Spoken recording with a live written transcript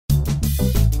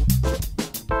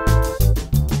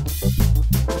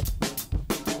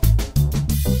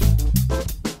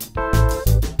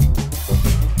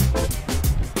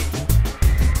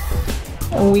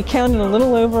and we counted a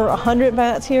little over 100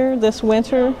 bats here this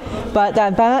winter, but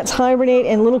that bats hibernate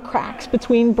in little cracks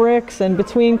between bricks and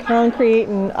between concrete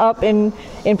and up in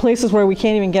places where we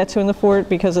can't even get to in the fort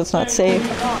because it's not safe.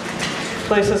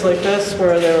 Places like this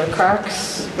where there were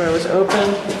cracks, where it was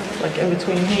open, like in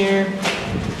between here.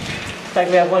 In fact,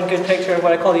 we have one good picture of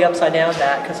what I call the upside down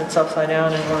bat because it's upside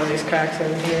down in one of these cracks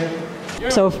over here.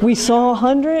 So if we saw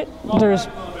 100, there's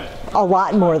a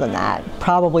lot more than that,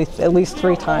 probably at least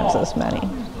 3 times as many.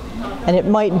 And it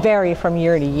might vary from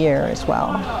year to year as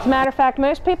well. As a matter of fact,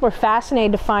 most people are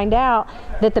fascinated to find out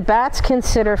that the bats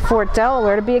consider Fort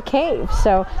Delaware to be a cave.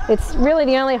 So it's really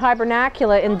the only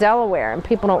hibernacula in Delaware, and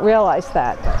people don't realize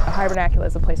that. A hibernacula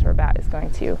is a place where a bat is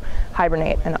going to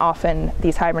hibernate, and often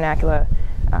these hibernacula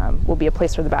will be a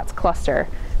place where the bats cluster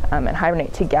and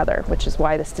hibernate together, which is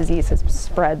why this disease has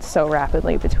spread so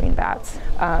rapidly between bats.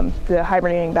 The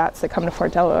hibernating bats that come to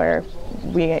Fort Delaware,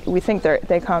 we think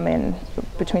they come in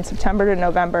between September to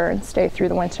November and stay through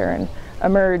the winter and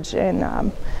emerge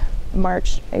in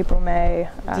March, April, May.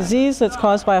 Disease that's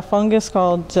caused by a fungus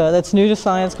called, that's new to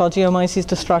science, called Geomyces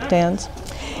destructans.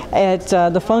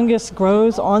 The fungus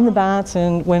grows on the bats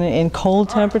when in cold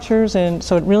temperatures, and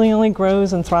so it really only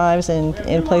grows and thrives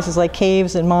in places like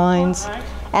caves and mines.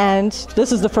 And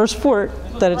this is the first fort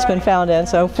that it's been found in,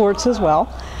 so forts as well.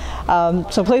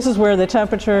 So places where the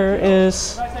temperature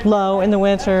is low in the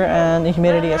winter and the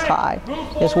humidity is high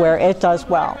is where it does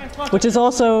well, which is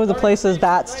also the places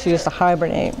bats choose to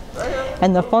hibernate.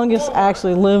 And the fungus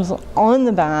actually lives on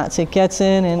the bats. It gets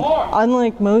in, and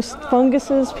unlike most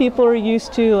funguses people are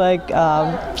used to, like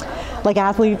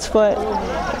athlete's foot,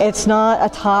 it's not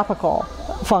a topical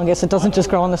fungus. It doesn't just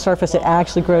grow on the surface, it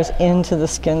actually grows into the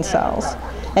skin cells.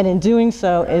 And in doing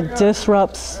so, it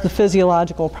disrupts the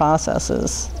physiological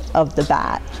processes of the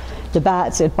bat. The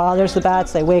bats, it bothers the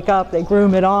bats, they wake up, they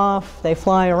groom it off, they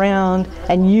fly around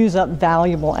and use up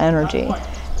valuable energy.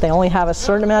 They only have a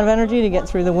certain amount of energy to get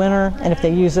through the winter, and if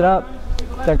they use it up,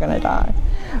 they're going to die.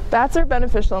 Bats are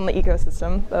beneficial in the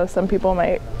ecosystem, though some people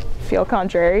might feel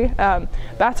contrary.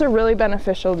 Bats are really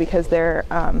beneficial because they're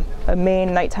a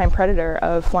main nighttime predator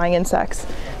of flying insects,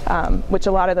 which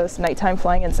a lot of those nighttime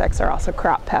flying insects are also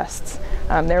crop pests.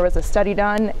 There was a study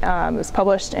done, it was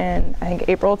published in, I think,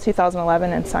 April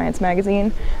 2011 in Science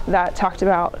magazine that talked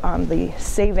about the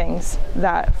savings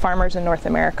that farmers in North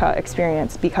America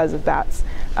experience because of bats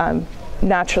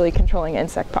naturally controlling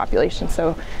insect populations.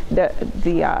 So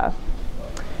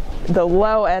the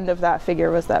low end of that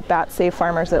figure was that bats save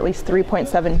farmers at least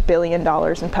 $3.7 billion in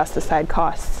pesticide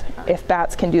costs. If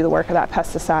bats can do the work of that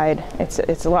pesticide,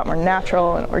 it's a lot more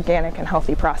natural and organic and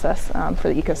healthy process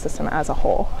for the ecosystem as a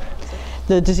whole.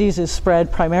 The disease is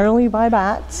spread primarily by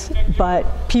bats, but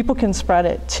people can spread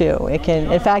it too.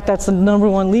 In fact, that's the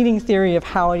 #1 leading theory of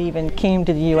how it even came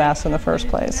to the U.S. in the first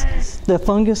place. The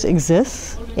fungus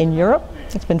exists in Europe.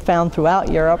 It's been found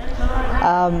throughout Europe.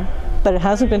 But it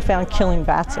hasn't been found killing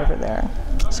bats over there.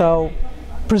 So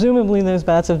presumably those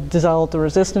bats have developed a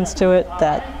resistance to it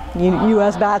that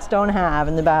U.S. bats don't have,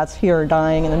 and the bats here are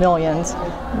dying in the millions.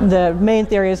 The main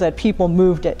theory is that people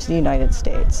moved it to the United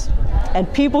States.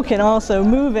 And people can also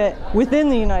move it within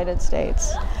the United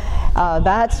States.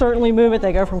 Bats certainly move it.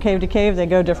 They go from cave to cave, they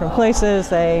go different places,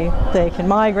 they can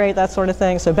migrate, that sort of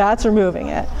thing. So bats are moving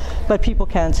it, but people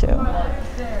can too.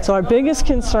 So our biggest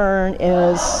concern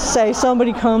is, say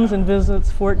somebody comes and visits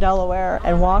Fort Delaware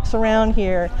and walks around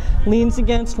here, leans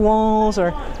against walls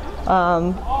or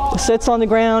sits on the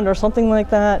ground or something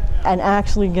like that, and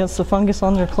actually gets the fungus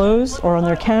on their clothes or on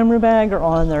their camera bag or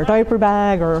on their diaper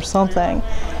bag or something,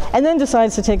 and then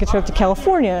decides to take a trip to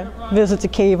California, visits a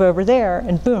cave over there,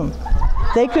 and boom.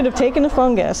 They could have taken the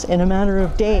fungus in a matter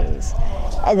of days,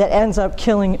 and that ends up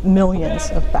killing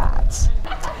millions of bats.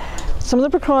 Some of the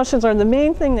precautions are, the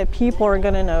main thing that people are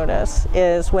going to notice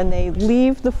is when they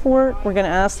leave the fort, we're going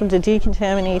to ask them to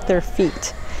decontaminate their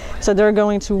feet. So they're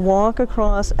going to walk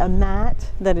across a mat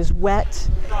that is wet,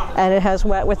 and it has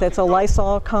wet with it. It's a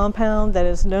Lysol compound that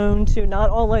is known to, not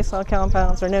all Lysol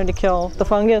compounds are known to kill the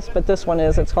fungus, but this one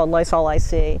is. It's called Lysol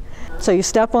IC. So you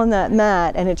step on that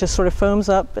mat and it just sort of foams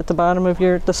up at the bottom of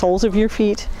the soles of your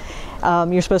feet.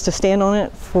 You're supposed to stand on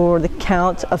it for the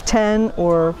count of 10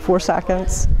 or 4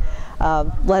 seconds.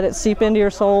 Let it seep into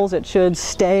your soles. It should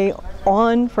stay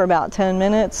on for about 10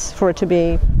 minutes for it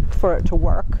to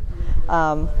work.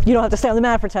 You don't have to stay on the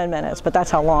mat for 10 minutes, but that's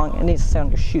how long it needs to stay on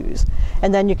your shoes.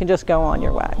 And then you can just go on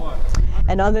your way.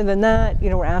 And other than that,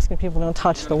 we're asking people to don't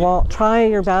touch the wall. Try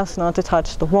your best not to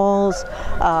touch the walls.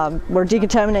 We're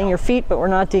decontaminating your feet, but we're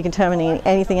not decontaminating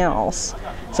anything else.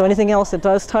 So anything else that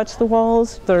does touch the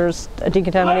walls, there's a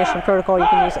decontamination protocol you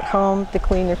can use at home to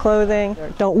clean your clothing.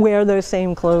 Don't wear those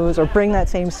same clothes or bring that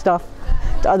same stuff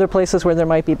to other places where there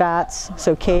might be bats,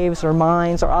 so caves or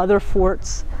mines or other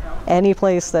forts, any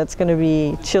place that's going to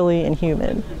be chilly and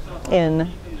humid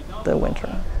in the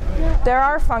winter. There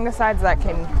are fungicides that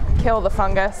can kill the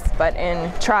fungus, but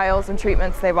in trials and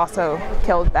treatments they've also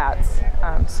killed bats.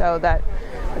 So that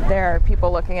there are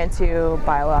people looking into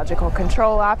biological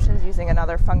control options using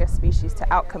another fungus species to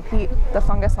outcompete the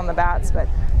fungus on the bats, but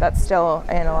that's still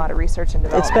in a lot of research and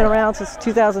development. It's been around since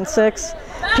 2006.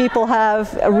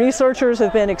 Researchers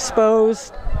have been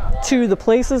exposed to the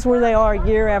places where they are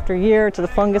year after year, to the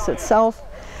fungus itself.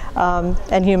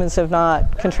 And humans have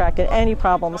not contracted any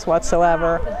problems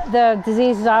whatsoever. The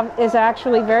disease is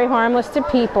actually very harmless to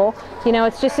people.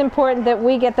 It's just important that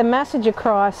we get the message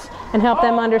across and help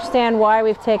them understand why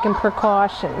we've taken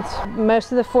precautions.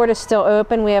 Most of the fort is still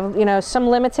open. We have, some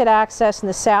limited access in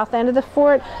the south end of the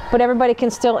fort, but everybody can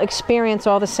still experience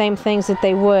all the same things that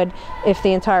they would if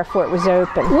the entire fort was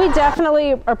open. We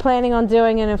definitely are planning on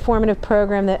doing an informative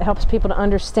program that helps people to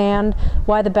understand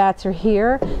why the bats are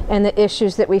here and the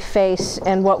issues that we face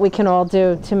and what we can all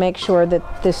do to make sure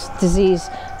that this disease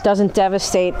doesn't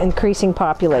devastate increasing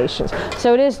populations.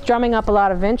 So it is drumming up a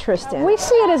lot of interest in. We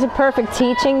see it as a perfect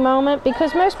teaching moment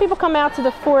because most people come out to the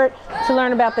fort to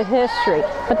learn about the history,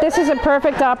 but this is a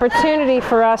perfect opportunity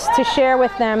for us to share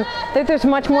with them that there's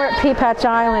much more at Pea Patch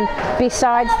Island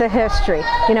besides the history.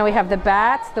 We have the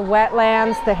bats, the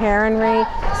wetlands, the heronry,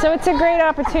 so it's a great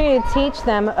opportunity to teach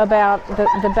them about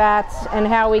the bats and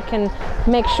how we can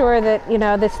make sure that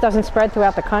this doesn't spread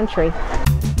throughout the country.